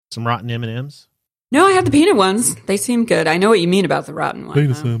Some rotten M&Ms? No, I had the peanut ones. They seem good. I know what you mean about the rotten one.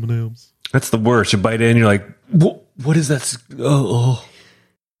 Peanut M&Ms. That's the worst. You bite in, you're like, what is that? Oh.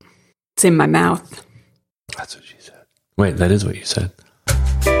 It's in my mouth. That's what she said. Wait, that is what you said.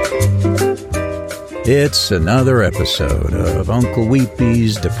 It's another episode of Uncle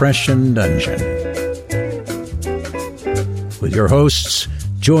Weepy's Depression Dungeon. With your hosts,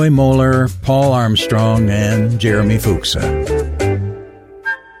 Joy Moeller, Paul Armstrong, and Jeremy Fuchsa.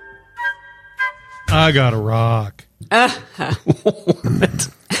 I got a rock. What?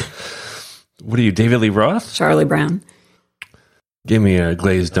 What are you, David Lee Roth? Charlie Brown. Give me a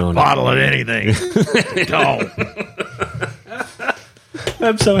glazed donut. Bottle of anything. Go.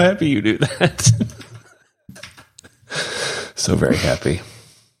 I'm so happy you do that. So very happy.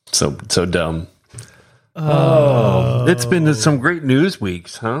 So dumb. Oh, it's been some great news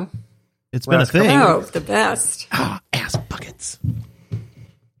weeks, huh? It's been a thing. Oh, the best. Ass buckets.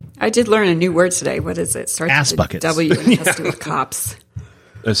 I did learn a new word today. What is it? Starts Ass with a buckets. W and has to do with cops.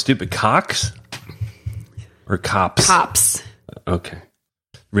 Stupid cocks? Or cops? Cops. Okay.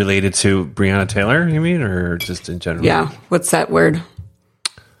 Related to Breonna Taylor, you mean? Or just in general? Yeah. What's that word?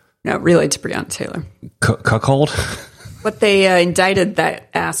 No, related to Breonna Taylor. Cuckold? What they indicted that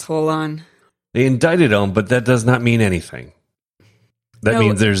asshole on. They indicted him, but that does not mean anything. That No,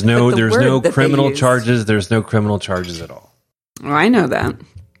 means there's but no the word that they criminal used- charges. There's no criminal charges at all. Oh, I know that.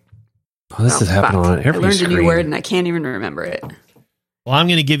 Oh, this is happening on every I learned screen. a new word and I can't even remember it. Well, I'm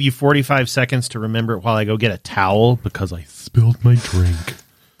going to give you 45 seconds to remember it while I go get a towel because I spilled my drink.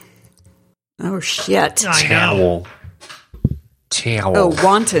 Oh, shit. I know. Towel. Oh,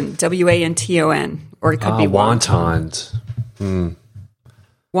 wanton. W-A-N-T-O-N. Or it could be wontons.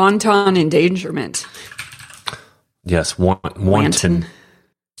 Wanton endangerment. Yes, wanton.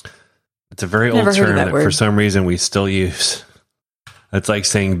 It's a very Never old heard of term that that word. for some reason we still use. It's like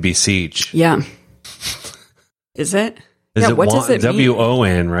saying beseech. Yeah. Is it? Is yeah, it what does it mean?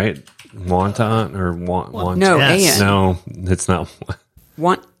 W-O-N, right? Wanton or want? No, Yes. A-N. No, it's not.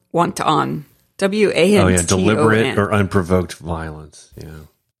 Wanton. W-A-N-T-O-N. Oh, yeah, deliberate or unprovoked violence.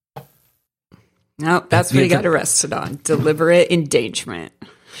 Yeah. No, that's what he got arrested on. Deliberate endangerment.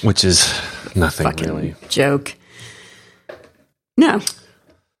 Which is nothing Fucking really. joke. No.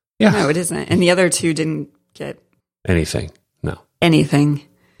 Yeah. No, it isn't. And the other two didn't get Anything. No. anything.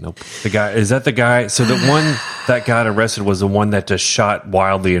 Nope. The guy, is that the guy? So the one that got arrested was the one that just shot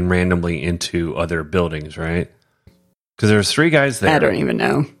wildly and randomly into other buildings, right? Because there's three guys there. I don't even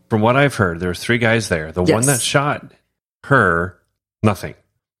know. From what I've heard, there's three guys there. The one Yes. that shot her, nothing.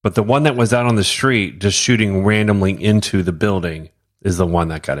 But the one that was out on the street just shooting randomly into the building is the one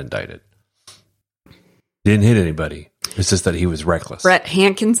that got indicted. Didn't hit anybody. It's just that he was reckless. Brett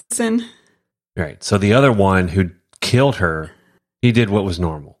Hankinson. Right. So the other one who killed her, he did what was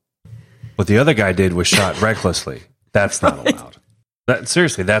normal. What the other guy did was shot recklessly. That's not allowed.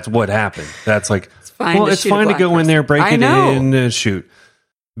 Seriously, that's what happened. That's like, fine well, to it's shoot a fine to black go in there, break person. it I know. in, and shoot.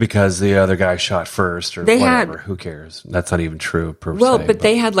 Because the other guy shot first or They whatever. had- Who cares? That's not even true per Well, se. but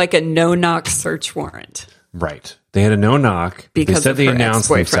they had like a no-knock search warrant. Right. They had a no-knock. Because they said of they her announced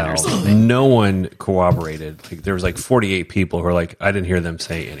ex-boyfriend or themselves. something. No one corroborated. Like, there was like 48 people who were like, I didn't hear them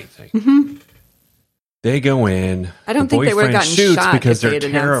say anything. Mm-hmm. They go in. I don't the think they would have boyfriend gotten shoots shot because if they they're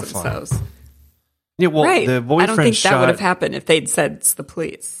had announced terrified. themselves. Yeah, well, Right. the I boyfriend don't think shot. that would have happened if they'd said it's the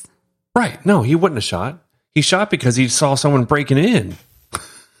police. Right. No, he wouldn't have shot. He shot because he saw someone breaking in,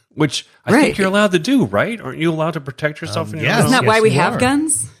 which I Right. think you're allowed to do, right? Aren't you allowed to protect yourself in your yes. home? Isn't that yes, why we you have are.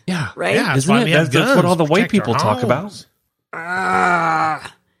 guns? Yeah. Right? Yeah, that's Isn't why it? we have That's what guns, all the white protect our people talk about. homes.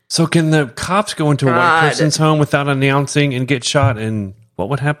 So can the cops go into a white God. person's home without announcing and get shot? And what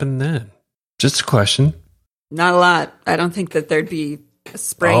would happen then? Just a question. Not a lot. I don't think that there'd be a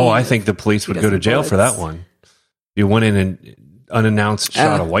spray. Oh, I think the police would go to jail for that one. You went in and unannounced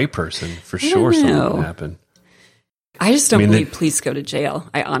shot a white person. For sure something know. would happen. I just don't I mean, believe police go to jail.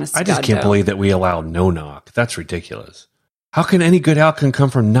 I honestly I just can't believe that we allow no knock. That's ridiculous. How can any good outcome come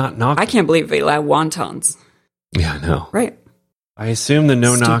from not knocking? I can't believe we allow wontons. Yeah, I know. Right. I assume the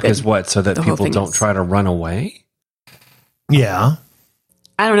no knock Stupid. is what? So that The whole people thing don't is- try to run away? Yeah.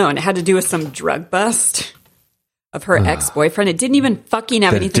 I don't know. And it had to do with some drug bust of her ex-boyfriend. It didn't even fucking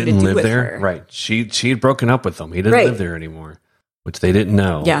have That anything to didn't do live with there? her. Right. She had broken up with him. He doesn't Right. live there anymore, which they didn't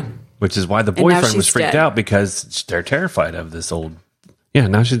know. Yeah. Which is why the now boyfriend she's was freaked dead. out because they're terrified of this old. Yeah,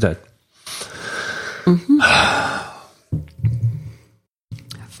 now she's dead.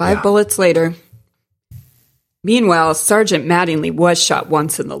 5 bullets later. Meanwhile, Sergeant Mattingly was shot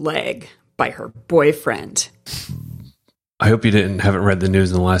once in the leg by her boyfriend. I hope you haven't read the news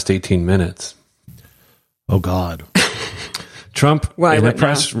in the last 18 minutes. Oh, God. Trump, Well, I in a wouldn't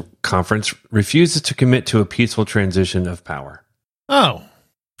press conference, refuses to commit to a peaceful transition of power Oh,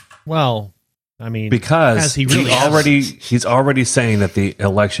 well, I mean, because has he really he's already saying that the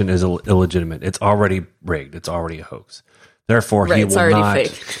election is illegitimate. It's already rigged. It's already a hoax. Therefore, Right, he it's will already not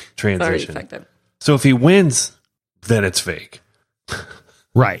fake. It's already transition. effective. So if he wins, then it's fake.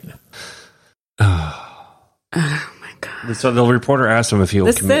 right. Oh my God. So the reporter asked him if he will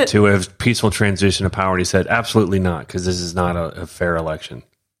This is commit it. to a peaceful transition of power, and he said, "Absolutely not, because this is not a fair election.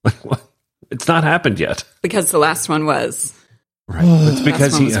 Like, what? It's not happened yet." Because the last one was. Right? It's Last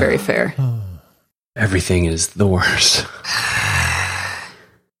because one he was very fair. everything is the worst.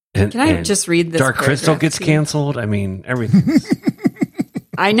 And, Can I and just read this Dark Crystal paragraph gets to you? canceled. I mean, everything.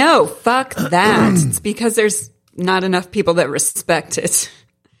 I know. Fuck that. It's because there's not enough people that respect it.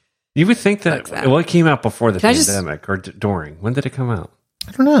 You would think that. Fuck that. Well, it came out before the Can I just- pandemic or during. When did it come out?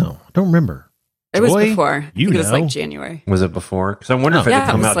 I don't know. I don't remember. It was Joy, before. I you think it was know. like January. Was it before? Because I wonder if it Yeah,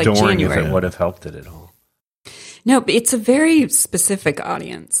 had come it was out like during, if January. it would have helped it at all. No, but it's a very specific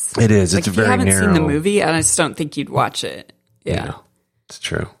audience. It is. Like, It's a if you very haven't narrow. seen the movie, I just don't think you'd watch it. Yeah. Yeah, it's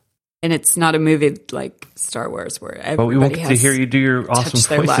true. And it's not a movie like Star Wars where everybody But we won't get to has... hear you do your awesome touched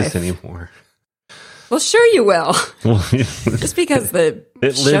their voices life. anymore. Well, sure you will. Well, Just because the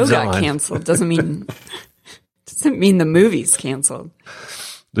It show lives got on. canceled doesn't mean the movie's canceled.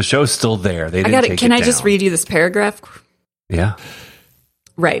 the show's still there. They I didn't got it. take Can it I just down. read you this paragraph? Yeah.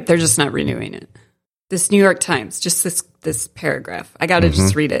 Right, they're just not renewing it. This New York Times, just this paragraph. I got to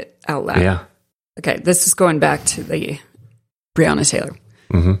just read it out loud. Yeah. Okay, this is going back to the Breonna Taylor.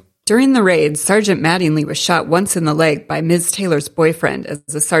 Mm-hmm. During the raid, Sergeant Mattingly was shot once in the leg by Ms. Taylor's boyfriend as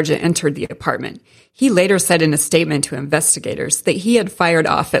the sergeant entered the apartment. He later said in a statement to investigators that he had fired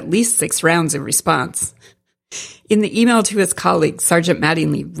off at least 6 rounds in response. In the email to his colleagues, Sergeant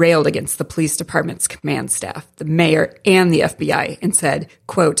Mattingly railed against the police department's command staff, the mayor, and the FBI and said,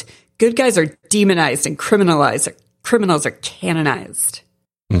 quote, "Good guys are demonized and criminals are canonized."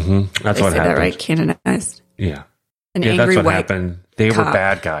 Mm-hmm. That's Did I what say happened. that right? Canonized. Yeah. An Yeah, angry that's what white happened. They were cop.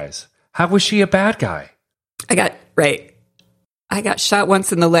 bad guys. How was she a bad guy? I got shot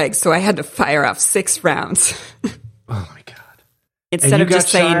once in the leg, so I had to fire off 6 rounds. Oh my God. Instead you of just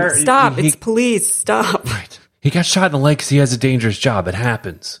got saying, shot- "Stop, he- it's police, stop." Right. He got shot in the leg because he has a dangerous job. It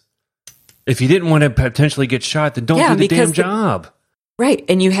happens. If you didn't want to potentially get shot, then don't Yeah, do the because damn job. Right.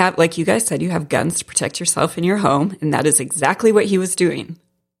 And you have, like you guys said, you have guns to protect yourself in your home, and that is exactly what he was doing.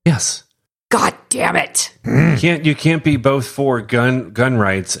 Yes. God damn it. You can't be both for gun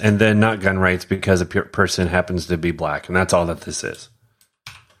rights and then not gun rights because a person happens to be black, and that's all that this is.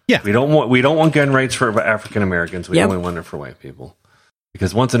 Yeah. We don't want gun rights for African Americans. We Yep. only want it for white people.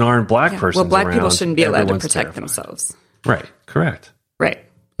 Because once an armed black Yeah. person, Well, black people shouldn't be allowed to protect themselves. Right. Correct. Right.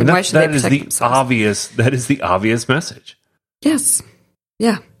 And And why should they that is protect the themselves? obvious. That is the obvious message. Yes.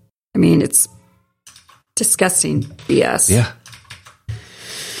 Yeah. I mean, it's disgusting BS. Yeah.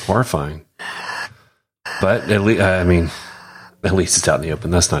 Horrifying. But at least, at least it's out in the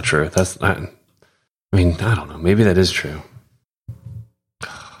open. That's not true. That's not. I mean, I don't know. Maybe that is true.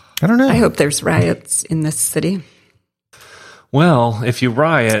 I don't know. I hope there's riots in this city. Well, if you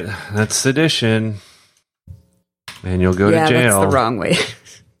riot, that's sedition, and you'll go yeah, to jail. that's the wrong way.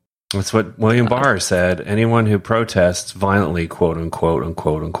 That's what William Barr said. Anyone who protests violently, quote unquote,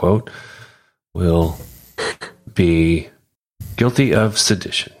 unquote, unquote, will be guilty of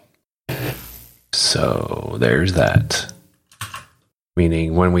sedition. So there's that.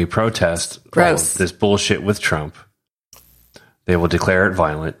 Meaning, when we protest all Gross. of this bullshit with Trump, they will declare it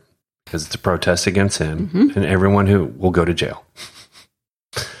violent because it's a protest against him, and everyone who will go to jail.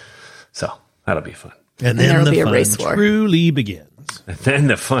 So that'll be fun. and there'll then be the a fun race war. truly begins. And then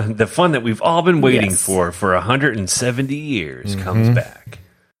the fun that we've all been waiting Yes. for 170 years comes back.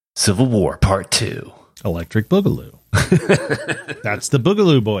 Civil War Part 2. Electric Boogaloo. That's the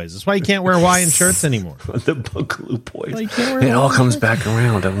Boogaloo Boys. That's why you can't wear Hawaiian shirts anymore. The Boogaloo Boys. Like, you were It all like- comes back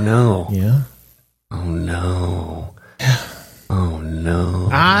around. Oh no. Yeah. Oh no. Oh no.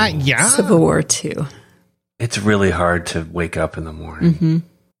 Yeah. Civil War II. It's really hard to wake up in the morning. Mm-hmm.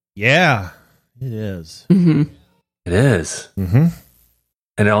 Yeah. It is. Mm-hmm. It is. Mm-hmm.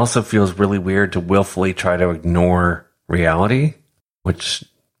 And it also feels really weird to willfully try to ignore reality, which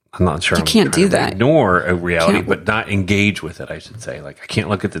I'm not sure. You I'm can't trying do to that. Ignore a reality, Can't- but not engage with it, I should say. Like, I can't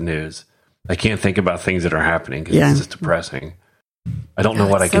look at the news. I can't think about things that are happening because Yeah. it's just depressing. I don't know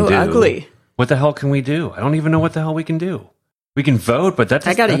what I It's can so do. ugly. What the hell can we do? I don't even know what the hell we can do. We can vote, but that's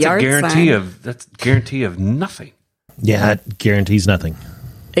I got a that's yard guarantee sign. that's guarantee of nothing. Yeah, it guarantees nothing.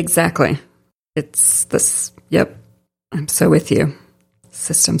 Exactly. It's this. Yep. I'm so with you.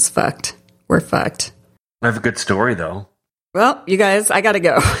 System's fucked. We're fucked. I have a good story though. Well, you guys, I got to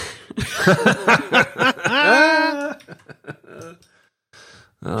go.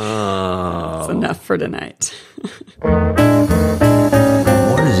 That's enough for tonight. What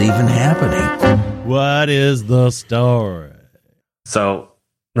is even happening? What is the story? So,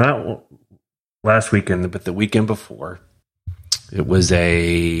 not last weekend, but the weekend before, it was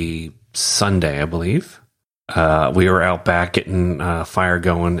a Sunday, I believe. We were out back getting a fire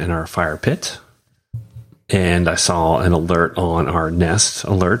going in our fire pit. And I saw an alert on our Nest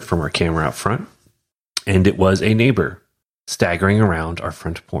alert from our camera out front. And it was a neighbor staggering around our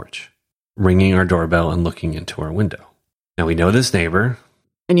front porch, ringing our doorbell and looking into our window. Now, we know this neighbor.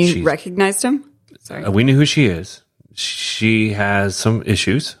 And you recognized him? Sorry. We knew who she is. She has some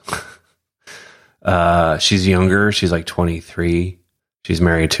issues. She's younger. She's like 23. She's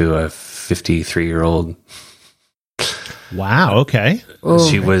married to a 53-year-old. Wow. Okay.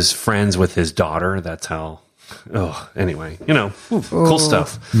 She was friends with his daughter. That's how. Anyway, cool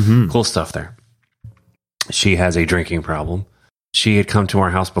stuff. Mm-hmm. Cool stuff there. She has a drinking problem. She had come to our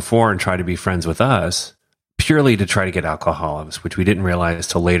house before and tried to be friends with us purely to try to get alcohol, which we didn't realize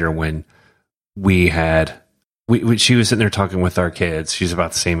till later when she was sitting there talking with our kids. She's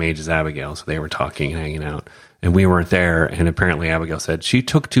about the same age as Abigail, so they were talking and hanging out. And we weren't there, and apparently Abigail said she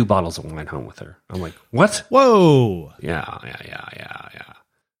took 2 bottles of wine home with her. I'm like, what? Whoa. Yeah.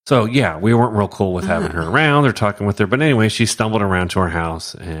 So, yeah, we weren't real cool with having her around or talking with her. But anyway, she stumbled around to our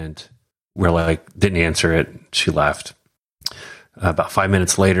house, and we're like, didn't answer it. She left. About 5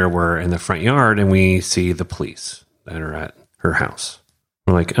 minutes later, we're in the front yard, and we see the police that are at her house.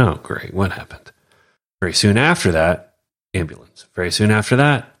 We're like, oh, great. What happened? Very soon after that, ambulance. Very soon after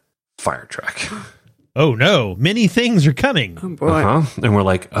that, fire truck. Oh, no. Many things are coming. Oh, boy. And we're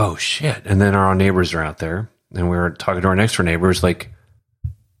like, oh, shit. And then our neighbors are out there. And we were talking to our next door neighbors, like,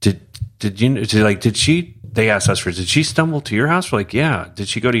 did she, they asked us, did she stumble to your house? We're like, yeah. Did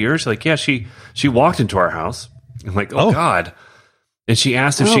she go to yours? Like, yeah, she walked into our house. I'm like, oh. God. And she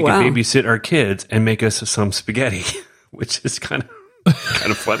asked if she could babysit our kids and make us some spaghetti, which is kind of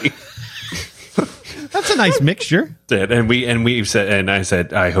funny. That's a nice mixture. And we said, and I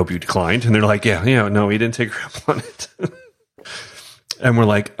said, I hope you declined. And they're like, yeah, no, we didn't take her up on it. And we're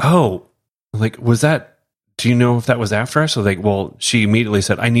like, oh, like, was that, do you know if that was after us? So like, well, she immediately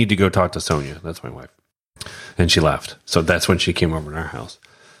said, I need to go talk to Sonia. That's my wife. And she left. So that's when she came over to our house.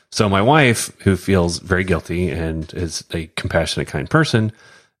 So my wife, who feels very guilty and is a compassionate, kind person,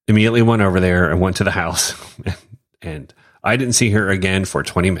 immediately went over there and went to the house. And I didn't see her again for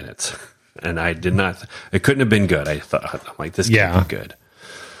 20 minutes. And I did not, it couldn't have been good. I thought, I'm like, this can't be good.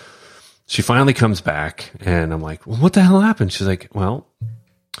 She finally comes back and I'm like, well, what the hell happened? She's like, well,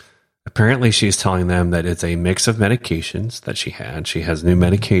 apparently she's telling them that it's a mix of medications that she had. She has new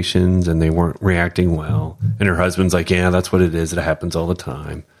medications and they weren't reacting well. And her husband's like, yeah, that's what it is. It happens all the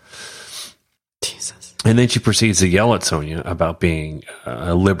time. Jesus. And then she proceeds to yell at Sonia about being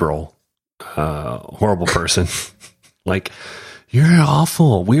a liberal, horrible person. Like, you're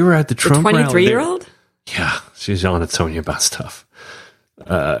awful. We were at the Trump rally. 23-year-old? Yeah. She's yelling at Sonia about stuff.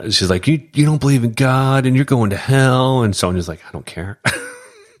 She's like, you don't believe in God and you're going to hell. And Sonia's like, I don't care.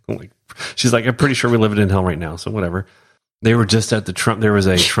 She's like, I'm pretty sure we live in hell right now. So whatever. They were just at the Trump. There was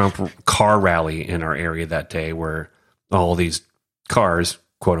a Trump car rally in our area that day where all these cars,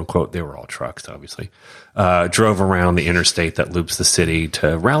 quote unquote, they were all trucks, obviously, drove around the interstate that loops the city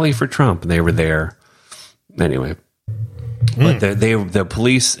to rally for Trump. And they were there. Anyway. But the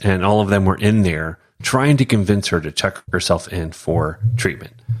police and all of them were in there trying to convince her to check herself in for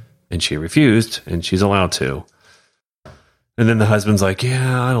treatment. And she refused, and she's allowed to. And then the husband's like,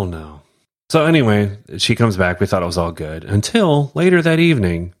 yeah, I don't know. So anyway, she comes back. We thought it was all good. Until later that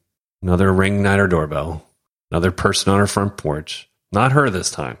evening, another ring at her doorbell. Another person on her front porch. Not her this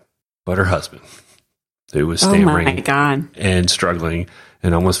time, but her husband. Who was stammering and struggling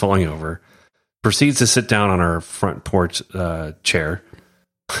and almost falling over. Proceeds to sit down on our front porch chair.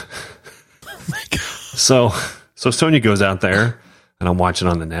 Oh my God. So Sonia goes out there, and I'm watching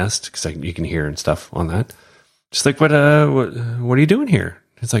on the Nest because you can hear and stuff on that. She's like, what are you doing here?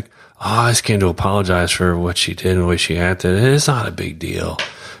 It's like, oh, I just came to apologize for what she did and the way she acted. It's not a big deal.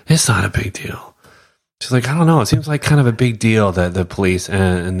 It's not a big deal. She's like, I don't know. It seems like kind of a big deal that the police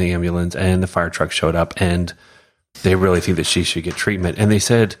and the ambulance and the fire truck showed up, and they really think that she should get treatment. And they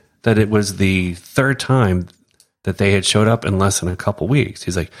said that it was the third time that they had showed up in less than a couple weeks.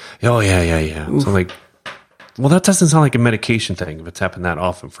 He's like, oh, yeah. Oof. So I'm like, well, that doesn't sound like a medication thing if it's happened that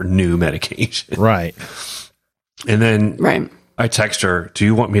often for new medication. Right. And then I text her, do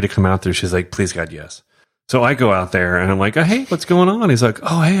you want me to come out there? She's like, please, God, yes. So I go out there and I'm like, oh, hey, what's going on? He's like,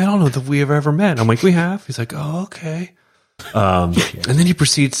 oh, hey, I don't know that we have ever met. I'm like, we have. He's like, oh, okay. And then he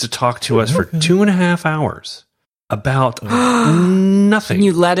proceeds to talk to us for 2.5 hours about nothing.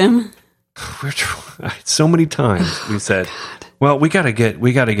 You let him? So many times we said, well, we gotta get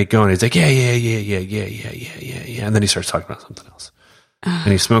going. He's like, yeah. And then he starts talking about something else.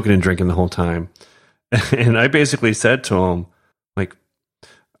 And he's smoking and drinking the whole time. And I basically said to him, like,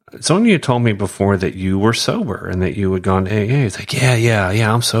 Sonia told me before that you were sober and that you had gone to AA. He's like, yeah,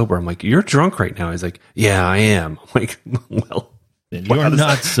 I'm sober. I'm like, you're drunk right now. He's like, yeah, I am. I'm like, well, You're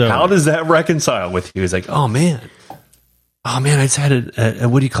not sober. how does that reconcile with you? He's like, oh man, I just had a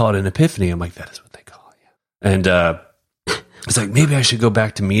what do you call it, an epiphany. I'm like, that is what they call it. Yeah. And it's like, maybe I should go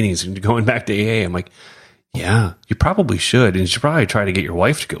back to meetings and going back to AA. I'm like, yeah, you probably should. And you should probably try to get your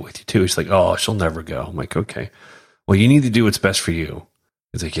wife to go with you too. She's like, oh, she'll never go. I'm like, okay, well, you need to do what's best for you.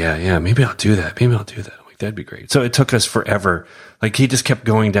 He's like, yeah, maybe I'll do that. I'm like, that'd be great. So it took us forever. Like, he just kept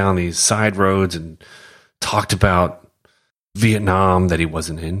going down these side roads and talked about Vietnam that he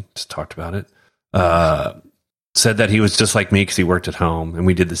wasn't in, just talked about it. Said that he was just like me because he worked at home, and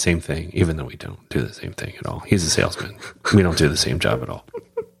we did the same thing, even though we don't do the same thing at all. He's a salesman. We don't do the same job at all.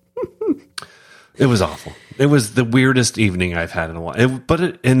 It was awful. It was the weirdest evening I've had in a while.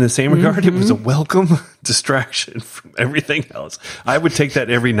 But in the same regard, it was a welcome distraction from everything else. I would take that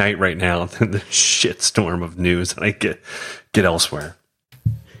every night right now than the shitstorm of news that I get elsewhere.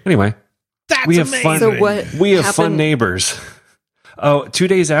 Anyway, That's we have amazing. fun. So what We have fun happened- neighbors. Oh, 2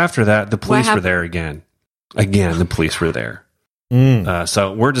 days after that, the police were there again. Again, the police were there.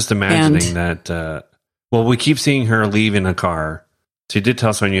 So we're just imagining that. Well, we keep seeing her leave in a car. She did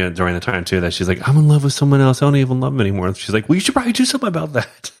tell Sonia during the time too that she's like, I'm in love with someone else. I don't even love him anymore. She's like, well, you should probably do something about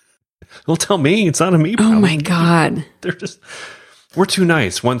that. Don't tell me. It's not a me problem. Oh my God. We're too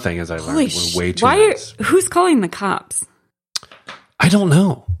nice. One thing is I learned, we're way too nice. Who's calling the cops? I don't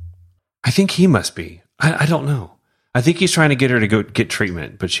know. I think he must be. I don't know. I think he's trying to get her to go get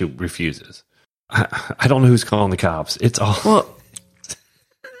treatment, but she refuses. I don't know who's calling the cops. It's all. Well,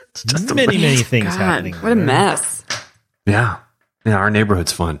 It's just many things God, happening. what a mess. Yeah. Our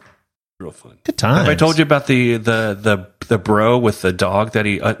neighborhood's fun. Real fun. Good times. Have I told you about the bro with the dog that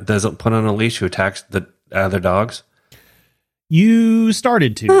he doesn't put on a leash who attacks the other dogs? You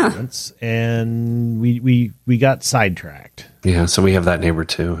started to once, and we got sidetracked. Yeah, so we have that neighbor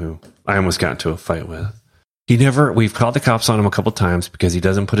too who I almost got into a fight with. We've called the cops on him a couple times because he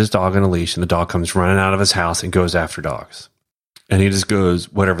doesn't put his dog on a leash, and the dog comes running out of his house and goes after dogs. And he just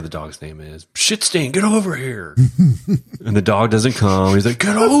goes, whatever the dog's name is, shit stain, get over here. And the dog doesn't come. He's like,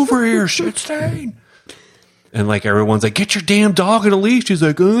 get over here, shit stain. And like everyone's like, get your damn dog on a leash. He's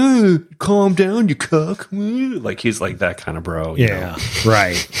like, calm down, you cuck. Like he's like that kind of bro. You know?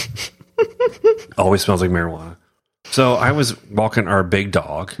 Right. Always smells like marijuana. So I was walking our big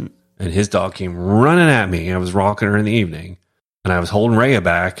dog, and his dog came running at me. I was walking her in the evening, and I was holding Rhea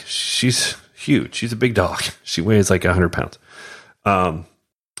back. She's huge. She's a big dog. She weighs like 100 pounds. And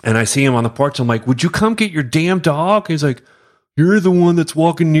I see him on the porch. I'm like, would you come get your damn dog? He's like, you're the one that's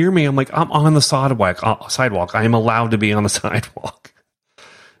walking near me. I'm like, I'm on the sidewalk. I am allowed to be on the sidewalk.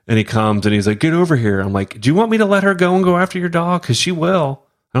 And he comes and he's like, get over here. I'm like, do you want me to let her go and go after your dog? Because she will.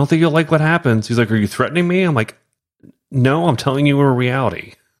 I don't think you'll like what happens. He's like, are you threatening me? I'm like, no, I'm telling you a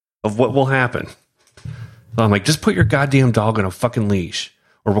reality of what will happen. So I'm like, just put your goddamn dog on a fucking leash,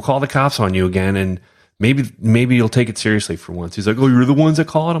 or we'll call the cops on you again, and maybe you'll take it seriously for once. He's like, oh, you're the ones that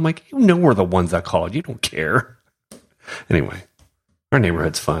called? I'm like, you know we're the ones that called. You don't care. Anyway, our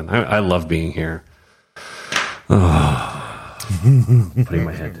neighborhood's fun. I love being here. Oh, putting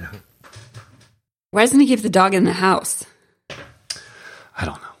my head down. Why doesn't he keep the dog in the house? I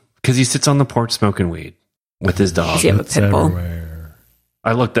don't know. Because he sits on the porch smoking weed with his dog. Does he have a It's pit bull? everywhere.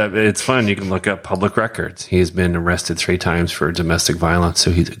 I looked up. It's fun. You can look up public records. He has been arrested 3 times for domestic violence,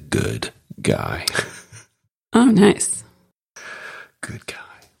 so he's a good guy. Oh, nice. Good guy.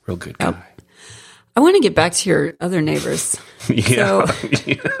 Real good Yep. guy. I want to get back to your other neighbors. Yeah.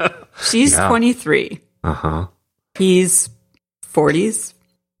 She's Yeah. 23. Uh-huh. He's 40s,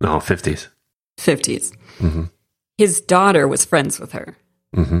 No, 50s. 50s. Mm-hmm. His daughter was friends with her.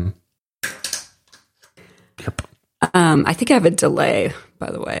 Mm-hmm. Yep. I think I have a delay,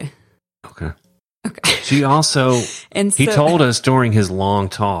 by the way. Okay. Okay. She also, And he so, told us during his long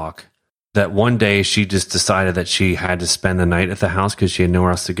talk that one day she just decided that she had to spend the night at the house because she had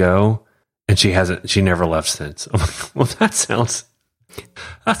nowhere else to go. And she never left since. I'm like, well, that sounds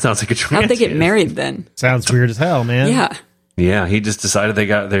like a transient. how'd they get married then? Sounds weird as hell, man. Yeah. Yeah, he just decided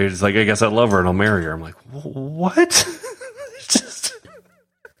they're just like, I guess I love her and I'll marry her. I'm like, what? It's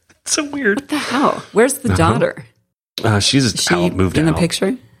so weird. What the hell? Where's the daughter? She's Is she out, moved in out. the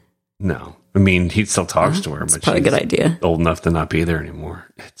picture? No, I mean, he still talks to her, It's but probably a she's good idea. old enough to not be there anymore.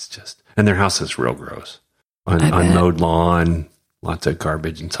 It's just, and their house is real gross. I bet. Unmowed lawn, lots of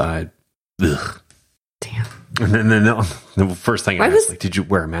garbage inside. Ugh. Damn. And then the first thing I Why asked, was- like, did you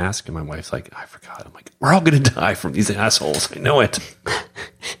wear a mask? And my wife's like, I forgot. I'm like, we're all going to die from these assholes. I know it.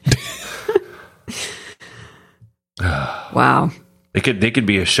 Wow. They could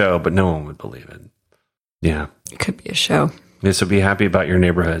be a show, but no one would believe it. Yeah. It could be a show. Yeah, so be happy about your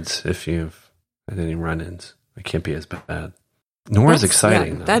neighborhoods if you've had any run-ins. It can't be as bad. Nor as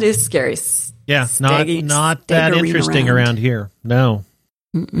exciting. Yeah, though. that is scary. Yeah, not that staggering interesting around here. No.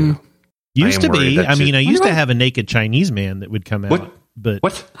 Mm-mm. Used I to am worried be. that I mean, I used to Wonder have a naked Chinese man that would come out. What? But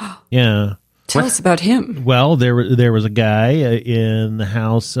What? yeah. Tell us about him. Well, there was a guy in the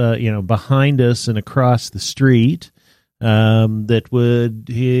house, behind us and across the street, that would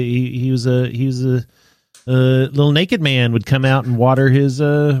he was a little naked man would come out and water his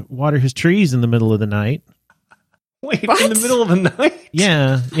trees in the middle of the night. Wait, What? in the middle of the night?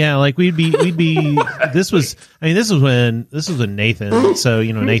 Yeah, like we'd be this was when Nathan, so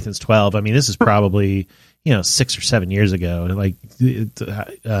Nathan's 12. I mean, this is probably 6 or 7 years ago. Like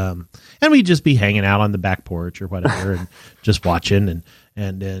and we'd just be hanging out on the back porch or whatever and just watching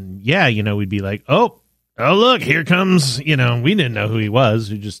and then we'd be like, oh look, here comes, we didn't know who he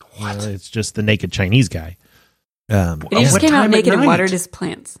was. We just it's just the naked Chinese guy. And he just what came out time at naked and night? watered his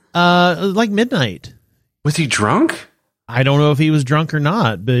plants. Like midnight. Was he drunk? I don't know if he was drunk or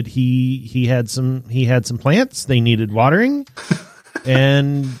not, but he had some plants. They needed watering,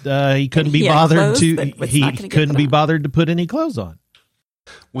 and he couldn't be he had bothered clothes to. that was He not gonna get couldn't put be on. bothered to put any clothes on.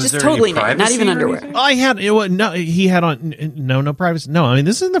 Was Just there totally any naked, not privacy even or underwear. anything? I had it. No, he had on no privacy. No, I mean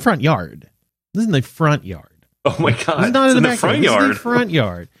this is in the front yard. This is in the front yard. Oh my god! This is not It's in the the back front This is yard. the front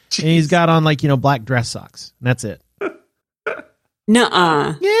yard, and he's got on black dress socks. And that's it.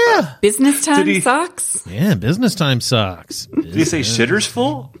 Nuh-uh. Yeah, Business time Did he- socks? yeah. Business time socks. Did he say shitter's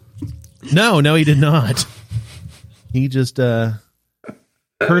full? No, he did not. He just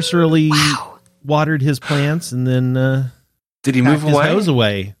cursorily watered his plants and then Did he packed move his away? hose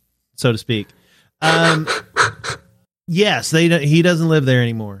away, so to speak. Yes, he doesn't live there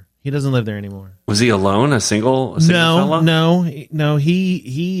anymore. Was he alone? A single fella? No. He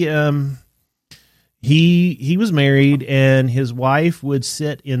was married, and his wife would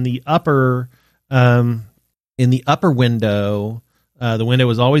sit in the upper window. The window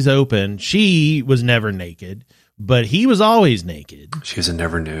was always open. She was never naked, but he was always naked. She was a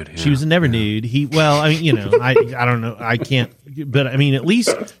never nude. Yeah. She was a never nude. I don't know. I can't, but I mean, at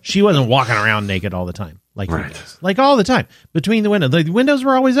least she wasn't walking around naked all the time. Like, he Right. does. Like all the time between the windows. The windows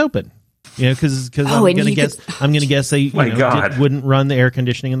were always open. Because Oh, I'm and gonna he guess could- I'm gonna guess they My God. wouldn't run the air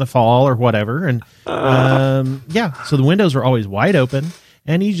conditioning in the fall or whatever, and so the windows were always wide open,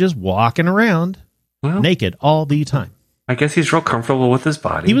 and he's just walking around Well, naked all the time. I guess he's real comfortable with his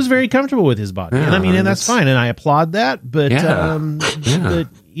body. He was very comfortable with his body, Yeah, and that's that's- fine, and I applaud that. But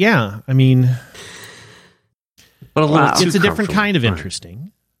Yeah. I mean, but a little Wow. too it's a different comfortable. kind of Right.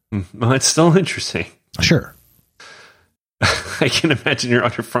 interesting. Well, it's still interesting. Sure. I can imagine you're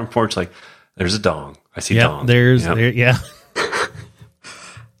on your front porch, like, there's a dong. I see Yeah. dong. There's Yep. there. Yeah.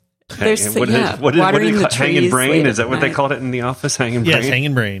 There's What is watering it the called? Hanging trees brain? late Is that at what they night. called it in the office? Hanging Yes. brain?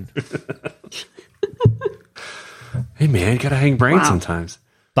 Hanging brain. Hey, man, you got to hang brain Wow. sometimes.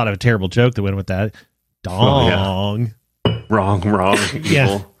 Thought of a terrible joke that went with that. Dong. Wrong, Yeah.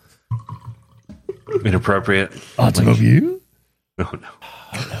 evil. Inappropriate. Lots of you. Oh,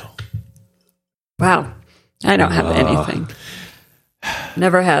 no. Wow. I don't have anything.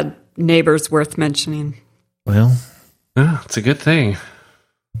 Never had neighbors worth mentioning. Well, Oh, it's a good thing.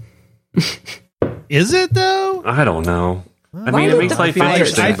 is it though? I don't know. I Why mean, it would makes the life fires-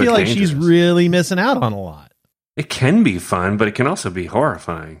 interesting. I feel but like she's dangerous. really missing out on a lot. It can be fun, but it can also be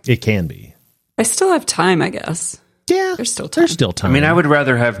horrifying. It can be. I still have time, I guess. Yeah, There's still time. There's still time. I mean, I would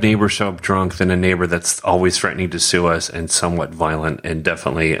rather have neighbors show up drunk than a neighbor that's always threatening to sue us and somewhat violent and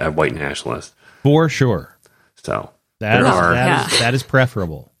definitely a white nationalist. for sure. So That there is that is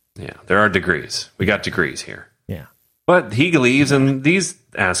preferable. there are degrees. We got degrees here. Yeah. But he leaves and these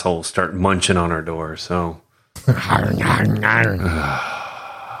assholes start munching on our door. So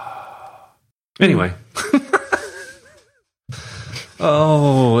anyway.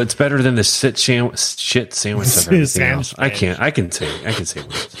 Oh, it's better than the shit sandwich of everything else. I can say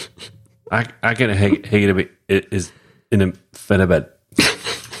words. I can hate it is in a fenabed.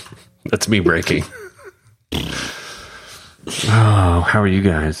 That's me breaking. Oh, how are you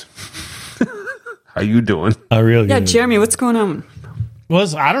guys? How you doing? I really. Yeah, Jeremy, what's going on?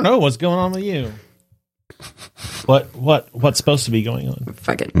 I don't know what's going on with you. What's supposed to be going on?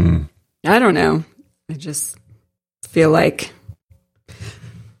 Fuck it. I don't know. I just feel like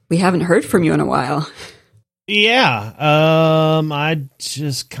we haven't heard from you in a while. Yeah. I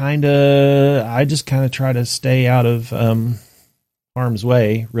just kind of try to stay out of harm's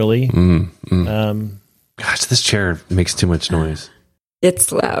way, really. Gosh, this chair makes too much noise.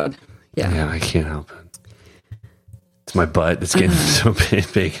 It's loud. Yeah, I can't help it. It's my butt. It's getting so big.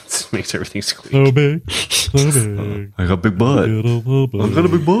 It makes everything squeak. So big. I got a big butt. I got a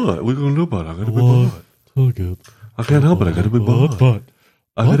big butt. What are you going to do about it? I got a big butt. So good. I can't help it. I got a big butt.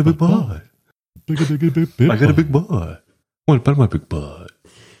 I got a big butt. I got a big butt. What about my big butt?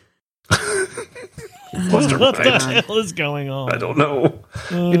 What the hell is going on? I don't know.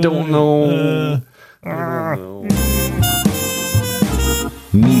 I don't know.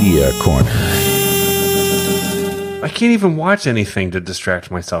 Media Corner. I can't even watch anything to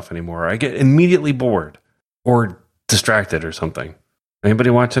distract myself anymore. I get immediately bored or distracted or something. Anybody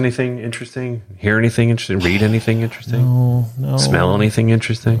watch anything interesting? Hear anything interesting? Read anything interesting? No. Smell anything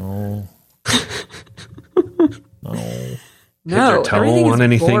interesting? No. Hit their toe everything on is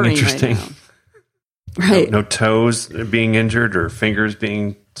anything boring interesting? Right. No toes being injured or fingers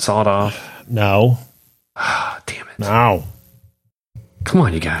being sawed off? No. Ah, damn it. No. Come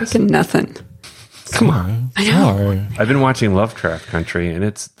on, you guys. Freaking nothing. Come on. I know. Sorry. I've been watching Lovecraft Country, and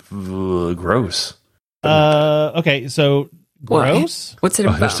it's gross. Okay, so gross? What's it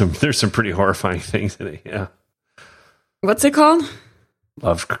Oh, about? there's some pretty horrifying things in it. Yeah, What's it called?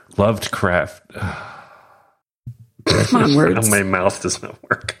 Lovecraft. Come on, words. My mouth does not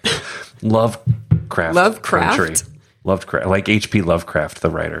work. Lovecraft Country. Lovecraft, like H.P. Lovecraft, the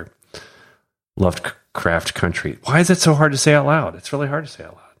writer. Lovecraft Country. Why is it so hard to say out loud? It's really hard to say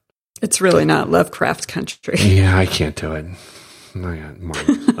out loud. It's really not Lovecraft Country. Yeah, I can't do it.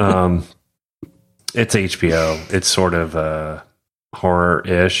 It's HBO. It's sort of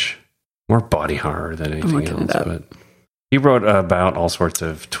horror-ish, more body horror than anything else. But he wrote about all sorts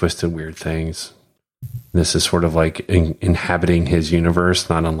of twisted, weird things. This is sort of like inhabiting his universe,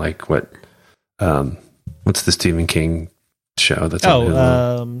 not unlike what's the Stephen King show that's on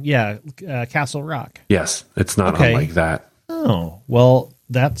Hulu? Castle Rock. Yes, it's not unlike that. Oh, well,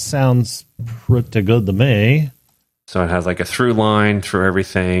 that sounds pretty good to me. So it has like a through line through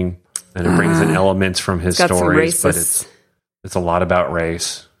everything, and it brings in elements from his stories, but it's a lot about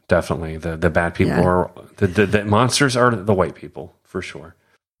race. Definitely, the bad people are the monsters are the white people for sure.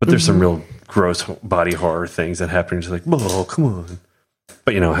 But there's some real gross body horror things that happen. It's like, oh, come on.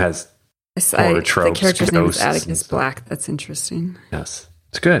 But has horror tropes. The character's name is ghosts Atticus Black. That's interesting. Yes,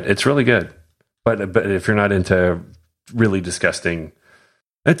 it's good. It's really good. But if you're not into really disgusting,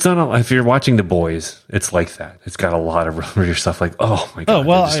 it's not. If you're watching The Boys, it's like that. It's got a lot of weird stuff. Like, oh my god. Oh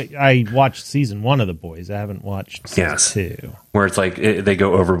well, I watched season 1 of The Boys. I haven't watched season 2, where it's like they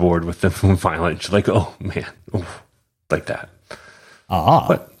go overboard with the violence. Like, oh man, like that.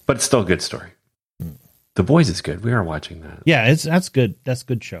 But it's still a good story. The Boys is good. We are watching that. Yeah, that's good. That's a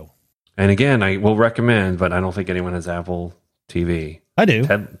good show. And again, I will recommend, but I don't think anyone has Apple TV. I do.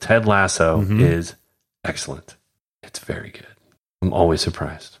 Ted Lasso is excellent. It's very good. I'm always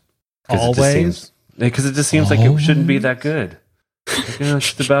surprised. Always? Because it just seems like it shouldn't be that good. Like,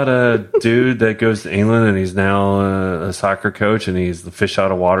 it's just about a dude that goes to England and he's now a soccer coach and he's the fish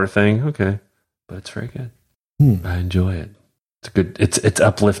out of water thing. Okay. But it's very good. I enjoy it. It's good. It's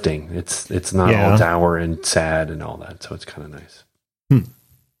uplifting. It's not all dour and sad and all that. So it's kind of nice.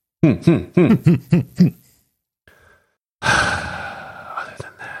 Other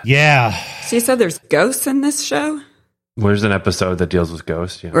than that. Yeah. So you said there's ghosts in this show? There's an episode that deals with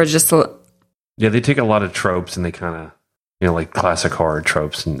ghosts. Yeah. Or just They take a lot of tropes and they kind of, like classic horror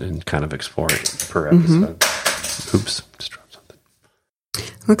tropes and kind of explore it per episode. Oops. Just dropped something.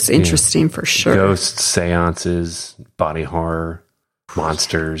 looks interesting for sure. Ghosts, seances, body horror,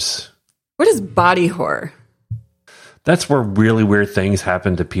 monsters. What is body horror? That's where really weird things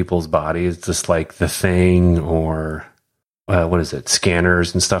happen to people's bodies, just like The Thing or what is it,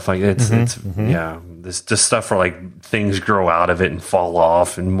 Scanners and stuff like that. Yeah, this just stuff where like things grow out of it and fall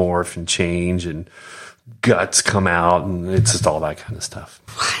off and morph and change and guts come out and it's just all that kind of stuff.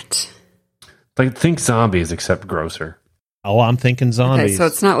 What? Like think zombies except grosser. Oh, I'm thinking zombies. Okay, so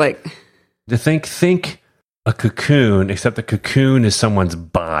it's not like To think a cocoon, except the cocoon is someone's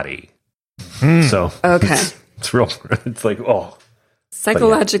body. So okay. It's real. It's like, oh.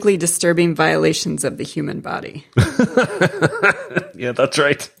 Psychologically disturbing violations of the human body. Yeah, that's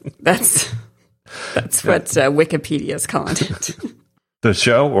right. That's what Wikipedia is calling it. The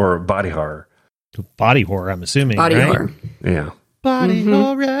show or body horror? Body horror, I'm assuming. Body right? horror. Yeah. Body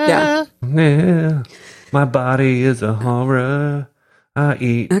horror. Yeah. Yeah. My body is a horror. I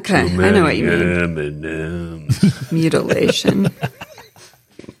eat Okay, too I know what many you mean. M&Ms. Mutilation.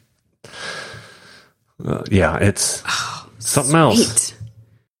 Yeah, it's something else. Sweet.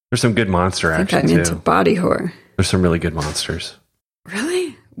 There's some good monster I think action I'm into too. body horror. There's some really good monsters.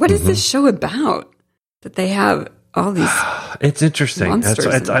 Really? What is this show about? That they have all these. It's interesting. Monsters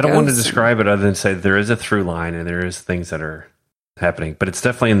and I don't want to ghosts describe it other than say there is a through line and there is things that are happening, but it's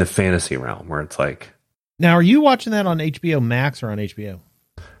definitely in the fantasy realm where it's like Now, are you watching that on HBO Max or on HBO?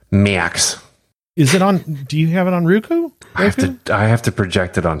 Max. Is it on? Do you have it on Roku? I have to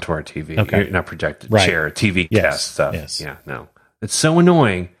project it onto our TV. Okay. Not project it, Right. share a TV Yes. cast stuff. Yes. Yeah, no. It's so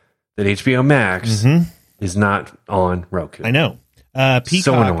annoying that HBO Max is not on Roku. I know. Peacock,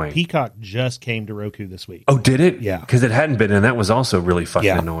 So annoying. Peacock just came to Roku this week. Oh, did it? Yeah. Because it hadn't been, and that was also really fucking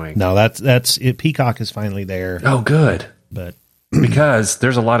annoying. No, that's it. Peacock is finally there, Oh, good. but Because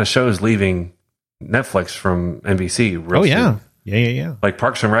there's a lot of shows leaving Netflix from NBC. Real soon. yeah. Like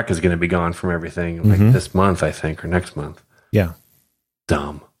Parks and Rec is going to be gone from everything like this month, I think, or next month. Yeah.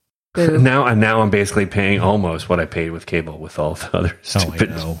 Dumb. Boo. Now I'm basically paying almost what I paid with cable with all the other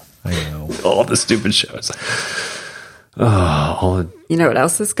stupid, I know. all the stupid shows. Oh, all the, You know what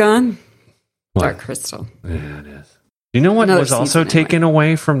else is gone? What? Dark Crystal. yeah, it is. You know what Another was also season, taken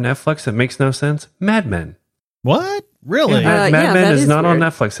away from Netflix that makes no sense? Mad Men. What? Really? Yeah, Mad yeah, Men that is is not on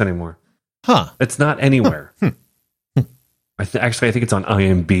weird. Netflix anymore. Huh? It's not anywhere. Actually, I think it's on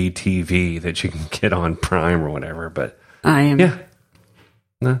IMB TV that you can get on Prime or whatever. But I am. yeah,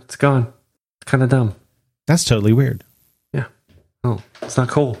 no, it's gone. It's kind of dumb. That's totally weird. Yeah. Oh, it's not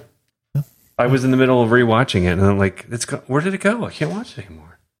cool. I was in the middle of rewatching it, and I'm like, where did it go? I can't watch it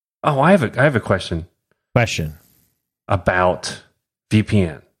anymore. Oh, I have a question Question. about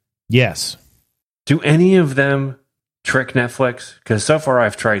VPN. Yes. Do any of them trick Netflix? Because so far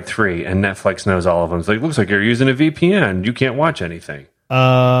I've tried 3, and Netflix knows all of them. It's like, looks like you're using a VPN. You can't watch anything.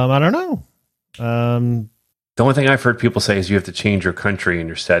 I don't know. The only thing I've heard people say is you have to change your country and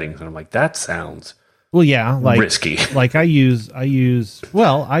your settings, and I'm like, that sounds Well, yeah, like risky. like I use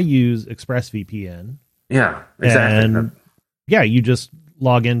ExpressVPN. Yeah, exactly. And yeah, you just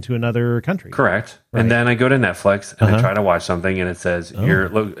log into another country. Correct. Right. And then I go to Netflix and I Uh-huh. try to watch something, and it says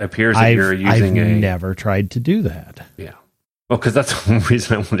appears that I've you're using I've a never tried to do that. yeah. Well, because that's the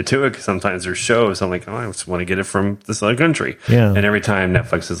reason I want to do it. Because sometimes there's shows I'm like, oh, I just want to get it from this other country. Yeah. And every time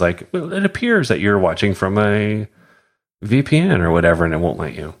Netflix is like, well, it appears that you're watching from a VPN or whatever, and it won't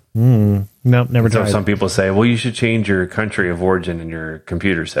let you. No, never So tried. some people say, well, you should change your country of origin in your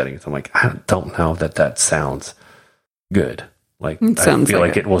computer settings. I'm like, I don't know that sounds good. Like, It I sounds feel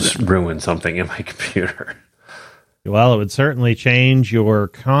like like it will ruin something in my computer. Well, it would certainly change your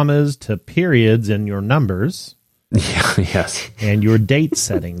commas to periods in your numbers Yeah, yes. and your date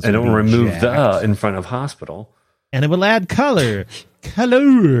settings. And it would will be remove jacked. the in front of hospital. And it will add color.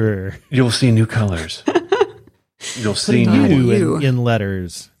 Color. You'll see new colors. You'll see on new. you. New in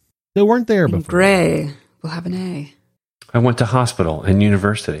letters that weren't there In before. gray. We'll have an A. I went to hospital and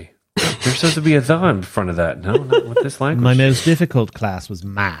university. There's supposed to be a the in front of that. No, not with this language. My most difficult class was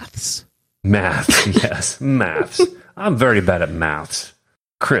maths. Maths, yes, maths. I'm very bad at maths.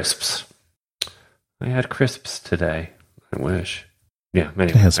 Crisps. I had crisps today. I wish. Yeah,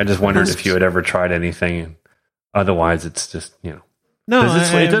 anyway, Yes, I just wondered crisps. if you had ever tried anything. Otherwise, it's just, No,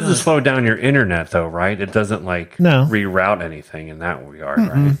 it doesn't slow down your internet, though, right? It doesn't, No. reroute anything in that regard,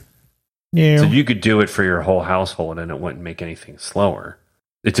 right? Yeah. So you could do it for your whole household, and it wouldn't make anything slower.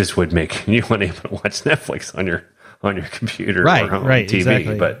 It just would make you unable to watch Netflix on your computer or on TV.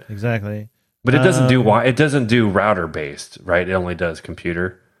 Exactly. But exactly. it doesn't do router based, right? It only does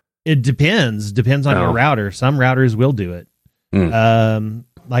computer. It depends on your Oh. router. Some routers will do it.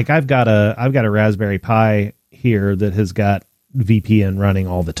 Like I've got a Raspberry Pi here that has got VPN running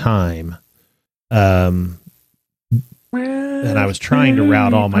all the time. And I was trying to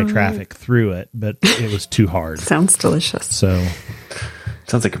route all my traffic through it, but it was too hard. Sounds delicious. So,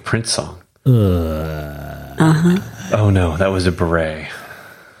 Sounds like a Prince song. Uh-huh. Oh no, that was a beret.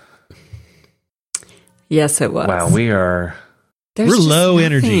 Yes, it was. Wow, we are. There's we're just low nothing.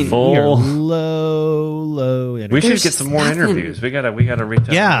 energy. Full. We are low energy. We should There's get some more nothing. interviews. We gotta reach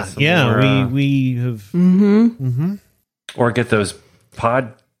out. Yeah, to some more, we have. Mm-hmm. or get those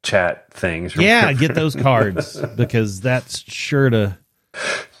pod chat things. Yeah, get those cards because that's sure to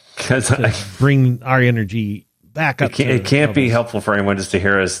because bring our energy back up. it can't be levels. helpful for anyone just to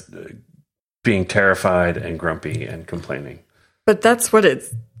hear us being terrified and grumpy and complaining. But that's what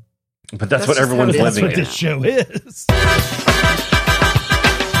it's. But that's That's what just everyone's how it is That's living what in. this show is.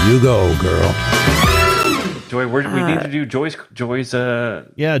 You go, girl. Joy, we need to do Joy's.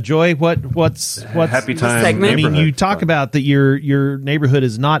 Yeah, Joy. What's happy time? segment? I mean, you talk about that your neighborhood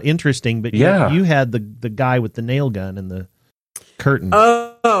is not interesting, but you had the guy with the nail gun and the curtain.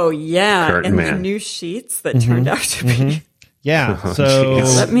 Oh yeah, Curtain and man. the new sheets that turned out to be. Yeah. So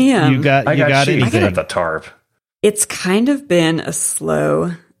geez. Let me. you got sheets. anything? I got the tarp. It's kind of been a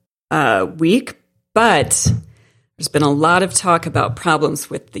slow week, but there's been a lot of talk about problems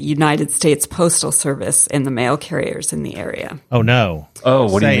with the United States Postal Service and the mail carriers in the area. Oh no.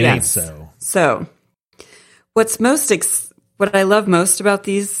 Oh, what do you Say it mean? ain't so. So, what I love most about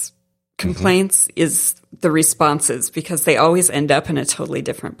these complaints is the responses, because they always end up in a totally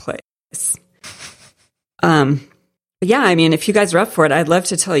different place. Yeah, I mean, if you guys are up for it, I'd love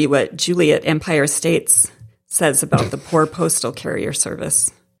to tell you what Julie at Empire States says about the poor postal carrier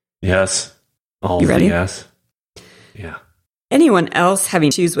service. Yes. All You ready? yes. Yeah. Anyone else having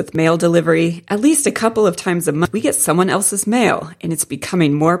issues with mail delivery, at least a couple of times a month, we get someone else's mail, and it's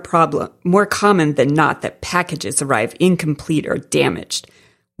becoming more common than not that packages arrive incomplete or damaged.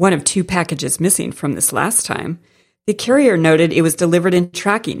 One of 2 packages missing from this last time. The carrier noted it was delivered in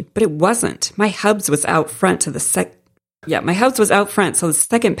tracking, but it wasn't. My hubs was out front, so the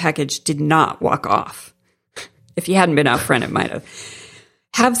second package did not walk off. If you hadn't been out front, it might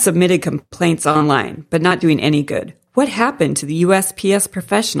have submitted complaints online, but not doing any good. What happened to the USPS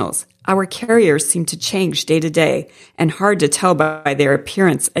professionals? Our carriers seem to change day to day, and hard to tell by their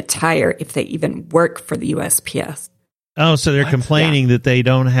appearance, attire, if they even work for the USPS. Oh, so they're complaining that they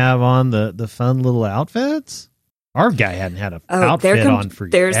don't have on the fun little outfits? Our guy hadn't had an outfit on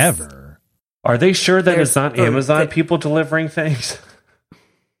forever. Are they sure that it's not there's- Amazon people delivering things?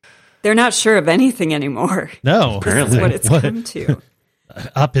 They're not sure of anything anymore. No. Apparently. That's what it's come to.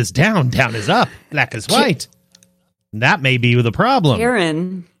 Up is down, down is up, black is white. That may be the problem.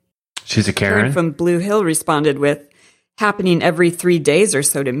 Karen She's a Karen. from Blue Hill responded with, happening every 3 days or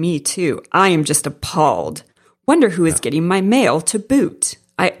so to me, too. I am just appalled. Wonder who is getting my mail to boot.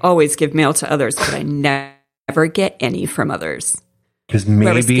 I always give mail to others, but I never get any from others. Because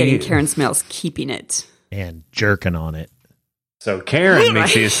Whoever's getting maybe Karen's mail's keeping it. And jerking on it. so. Karen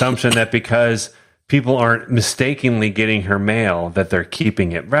makes the assumption that because people aren't mistakenly getting her mail, that they're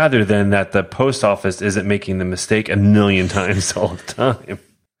keeping it, rather than that the post office isn't making the mistake a million times all the time.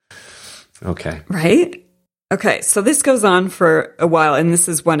 Okay. Right? Okay, so this goes on for a while, and this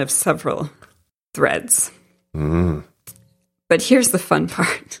is one of several threads. But here's the fun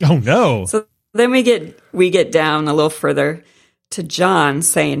part. Oh no. So then we get down a little further to John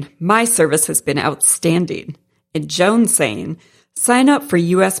saying, my service has been outstanding. And Joan saying, sign up for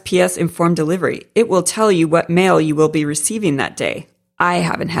USPS Informed Delivery. It will tell you what mail you will be receiving that day. I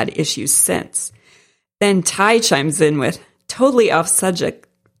haven't had issues since. Then Ty chimes in with, totally off subject.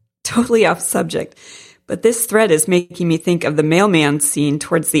 But this thread is making me think of the mailman scene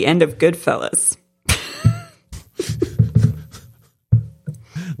towards the end of Goodfellas.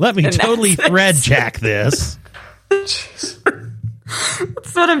 Let me And totally that's- thread jack this. Jeez.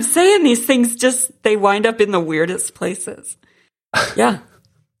 That's what I'm saying. These things they wind up in the weirdest places. Yeah.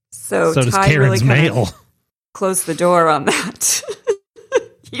 So So does Ty Karen's really mail. closed the door on that.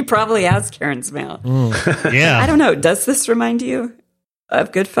 He probably has Karen's mail. Yeah. I don't know. Does this remind you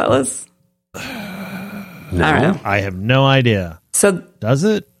of Goodfellas? No. I don't know. I have no idea. So Does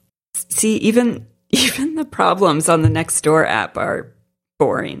it? see, even the problems on the Nextdoor app are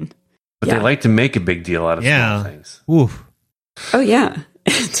boring. But Yeah. they like to make a big deal out of Yeah. small things. Oof. Oh yeah.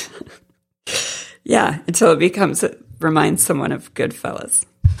 Yeah, until it reminds someone of Goodfellas.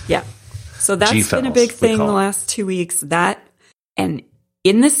 Yeah. So that's been a G-Fellas, big we thing call the it. last 2 weeks. And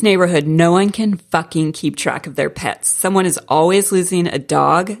in this neighborhood, no one can fucking keep track of their pets. Someone is always losing a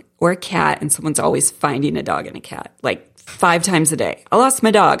dog or a cat, and someone's always finding a dog and a cat. Like 5 times a day. I lost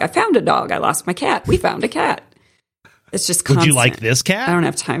my dog. I found a dog. I lost my cat. We found a cat. It's just constant. Would you like this cat? I don't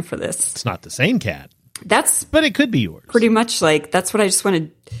have time for this. It's not the same cat, That's but it could be yours. pretty much like, that's what I just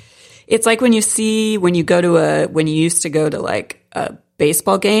wanted. It's like when you used to go to like a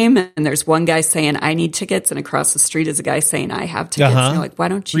baseball game and there's one guy saying, I need tickets. And across the street is a guy saying, I have tickets. And you're like, why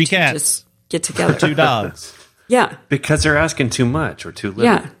don't you 3 two cats. just get together? 2 dogs. Yeah. Because they're asking too much or too little.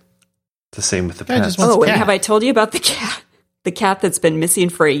 Yeah. The same with the Guy pets. just wants- Oh, and cat. have I told you about the cat? The cat that's been missing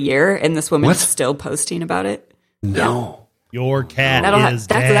for a year and this woman What? is still posting about it? No. Your cat That'll is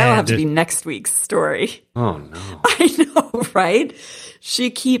dead. have to be next week's story. Oh, no. I know, right?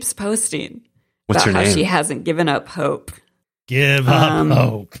 She keeps posting What's about her how name? she hasn't given up hope. Give up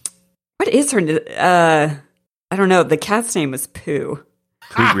hope. What is her? I don't know. The cat's name is Pooh,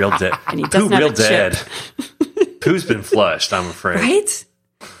 Pooh real dead. and he Pooh doesn't have real a chip. dead. Pooh's been flushed, I'm afraid. Right?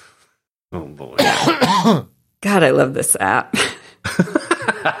 Oh, boy. God, I love this app.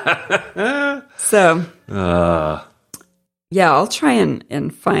 So, yeah, I'll try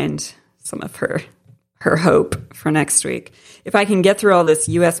and find some of her hope for next week. If I can get through all this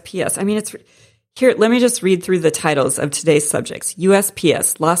USPS. I mean, it's here. Let me just read through the titles of today's subjects.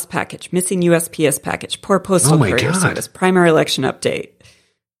 USPS, lost package, missing USPS package, poor postal courier service, primary election update.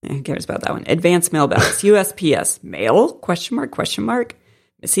 Who cares about that one? Advanced mail ballots, USPS, mail, question mark,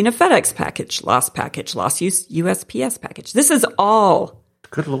 missing a FedEx package, lost USPS package. This is all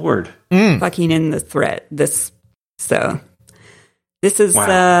Good Lord. fucking in the thread. This is this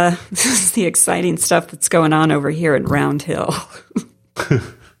is the exciting stuff that's going on over here in Round Hill.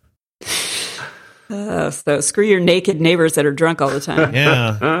 So screw your naked neighbors that are drunk all the time.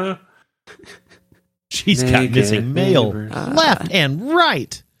 Yeah. She's got missing mail left and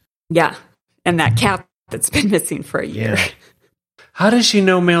right. Yeah. And that cat that's been missing for a year. Yeah. How does she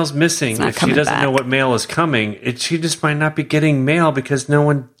know mail's missing if she coming doesn't back. know what mail is coming? She just might not be getting mail because no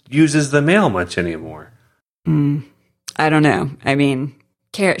one uses the mail much anymore. I don't know. I mean,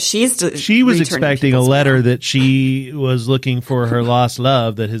 she was expecting a letter that she was looking for her lost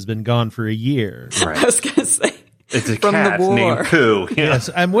love that has been gone for a year. Right. I was going to say. It's a From cat the war. named Pooh. Yeah. Yes,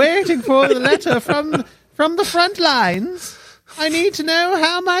 I'm waiting for the letter from the front lines. I need to know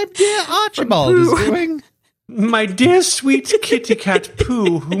how my dear Archibald is doing. My dear sweet kitty cat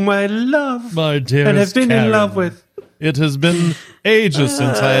Pooh, whom I love My dearest and have been Karen. in love with. It has been ages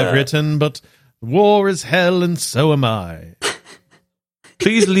since I have written, but war is hell and so am I.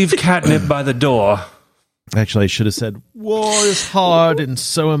 Please leave catnip by the door. Actually, I should have said, war is hard and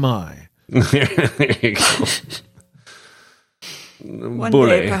so am I. There you go. One Bully.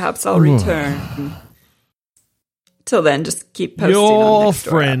 day, perhaps I'll return. Till then, just keep posting on Your Nextdoor.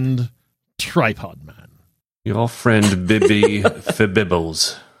 friend, Tripod Man. Your friend Bibby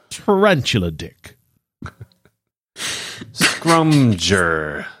Fibibbles. Tarantula Dick.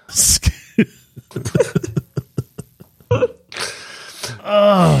 Scrumger.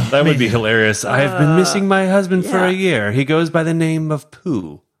 That would be hilarious. I have been missing my husband for a year. He goes by the name of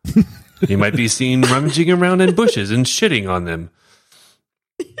Pooh. He might be seen rummaging around in bushes and shitting on them.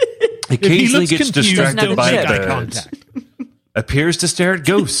 Occasionally gets distracted by Make eye birds. Appears to stare at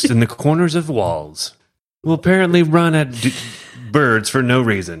ghosts in the corners of walls. Will apparently run at birds for no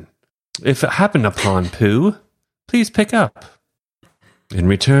reason. If it happen upon Pooh, please pick up and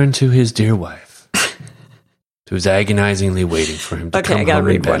return to his dear wife, who's agonizingly waiting for him to Okay, come I gotta home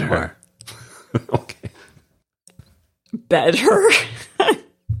and read bed one her. Okay. Bed her.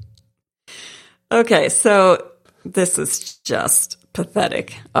 Okay, so this is just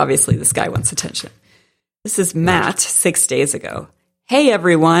pathetic. Obviously, this guy wants attention. This is Matt 6 days ago. Hey,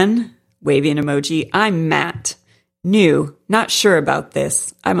 everyone. Waving emoji. I'm Matt. New. Not sure about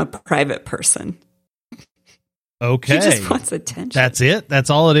this. I'm a private person. Okay. He just wants attention. That's it? That's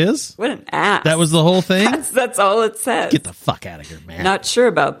all it is? What an ass. That was the whole thing? That's all it says. Get the fuck out of here, man. Not sure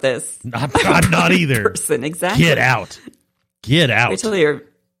about this. I'm not either. Person. Exactly. Get out. Get out.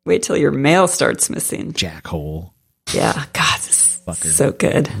 Wait till your mail starts missing. Jackhole. Yeah. God, this Fucker. is so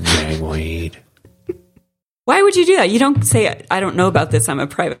good. Ragweed. Why would you do that? You don't say, I don't know about this. I'm a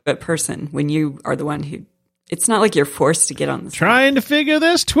private person when you are the one who, it's not like you're forced to get on the Trying to figure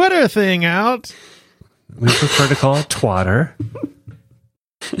this Twitter thing out. We prefer to call it twatter.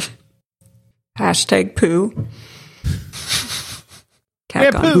 Hashtag poo. Cat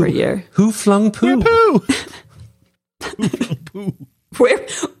Where gone poo? for a year. Who flung Pooh? Poo. Poo. Where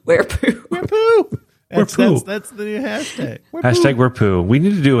poo? Where poo? That's poo? the new hashtag. Where Hashtag poo? we're Pooh. We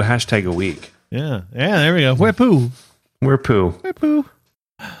need to do a hashtag a week. Yeah. Yeah, there we go. Where poo? We're Pooh. Where poo?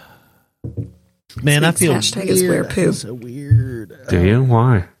 Man, I Next feel hashtag weird. is where I poo. feel so weird. Do you?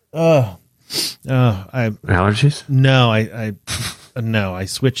 Why? Allergies? No, I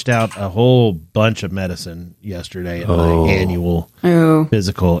switched out a whole bunch of medicine yesterday at my annual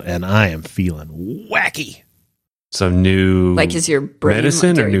physical, and I am feeling wacky. Some new Like, is your brain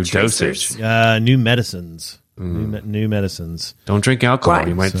medicine like or new tracers? dosage? New medicines. New medicines. Don't drink alcohol. Why?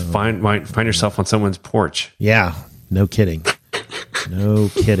 You might find yourself on someone's porch. Yeah, no kidding. No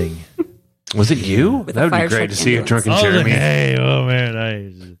kidding. Was it you? With That a would be fire great truck to see a ambulance. drunken Jeremy. Hey, oh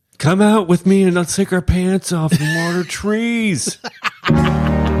man, Come out with me and let's take our pants off and water trees.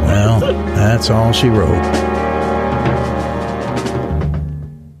 Well, that's all she wrote.